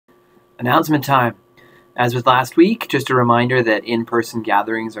Announcement time. As with last week, just a reminder that in-person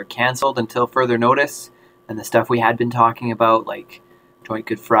gatherings are canceled until further notice, and the stuff we had been talking about, like Joint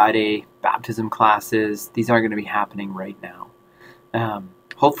Good Friday, baptism classes, these aren't going to be happening right now.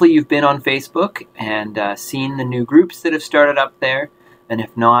 Hopefully you've been on Facebook and seen the new groups that have started up there, and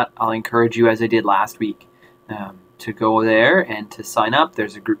if not, I'll encourage you, as I did last week, to go there and to sign up.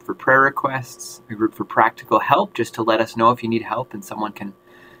 There's a group for prayer requests, a group for practical help, just to let us know if you need help and someone can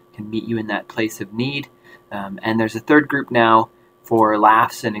meet you in that place of need. And there's a third group now for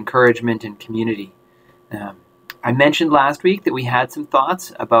laughs and encouragement and community. I mentioned last week that we had some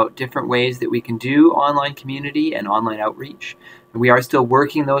thoughts about different ways that we can do online community and online outreach. And we are still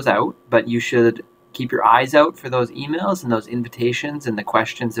working those out, but you should keep your eyes out for those emails and those invitations and the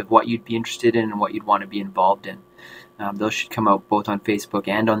questions of what you'd be interested in and what you'd want to be involved in. Those should come out both on Facebook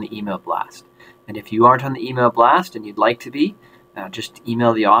and on the email blast. And if you aren't on the email blast and you'd like to be, just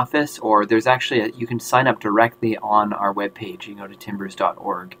email the office, or there's actually you can sign up directly on our webpage. You can go to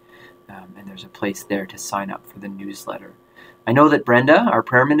timbers.org, and there's a place there to sign up for the newsletter. I know that Brenda, our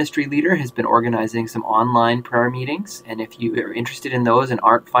prayer ministry leader, has been organizing some online prayer meetings, and if you are interested in those and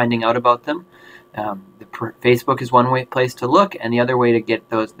aren't finding out about them, Facebook is one place to look, and the other way to get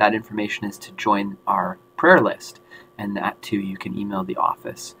that information is to join our prayer list, and that too you can email the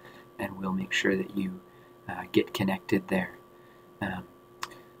office, and we'll make sure that you get connected there.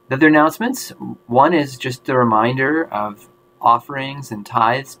 The other announcements, one is just a reminder of offerings and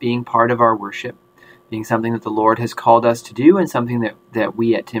tithes being part of our worship, being something that the Lord has called us to do and something that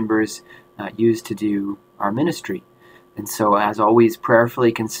we at Timbers use to do our ministry. And so, as always,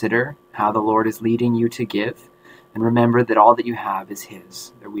 prayerfully consider how the Lord is leading you to give, and remember that all that you have is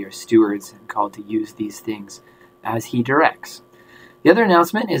His, that we are stewards and called to use these things as He directs. The other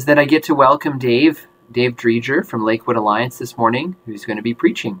announcement is that I get to welcome Dave Dreger from Lakewood Alliance this morning, who's going to be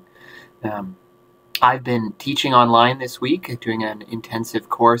preaching. I've been teaching online this week, doing an intensive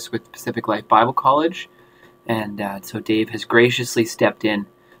course with Pacific Life Bible College, and so Dave has graciously stepped in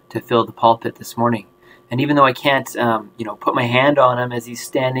to fill the pulpit this morning. And even though I can't, put my hand on him as he's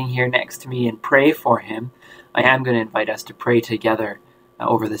standing here next to me and pray for him, I am going to invite us to pray together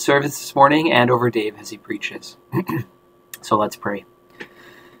over the service this morning and over Dave as he preaches. So let's pray.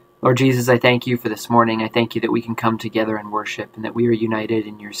 Lord Jesus, I thank you for this morning. I thank you that we can come together and worship and that we are united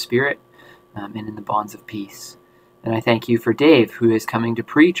in your spirit and in the bonds of peace. And I thank you for Dave, who is coming to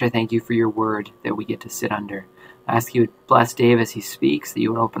preach. I thank you for your word that we get to sit under. I ask you to bless Dave as he speaks, that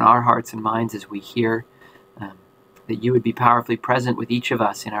you would open our hearts and minds as we hear, that you would be powerfully present with each of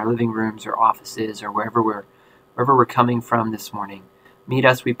us in our living rooms or offices or wherever we're coming from this morning. Meet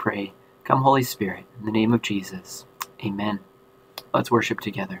us, we pray. Come, Holy Spirit, in the name of Jesus. Amen. Let's worship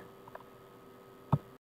together.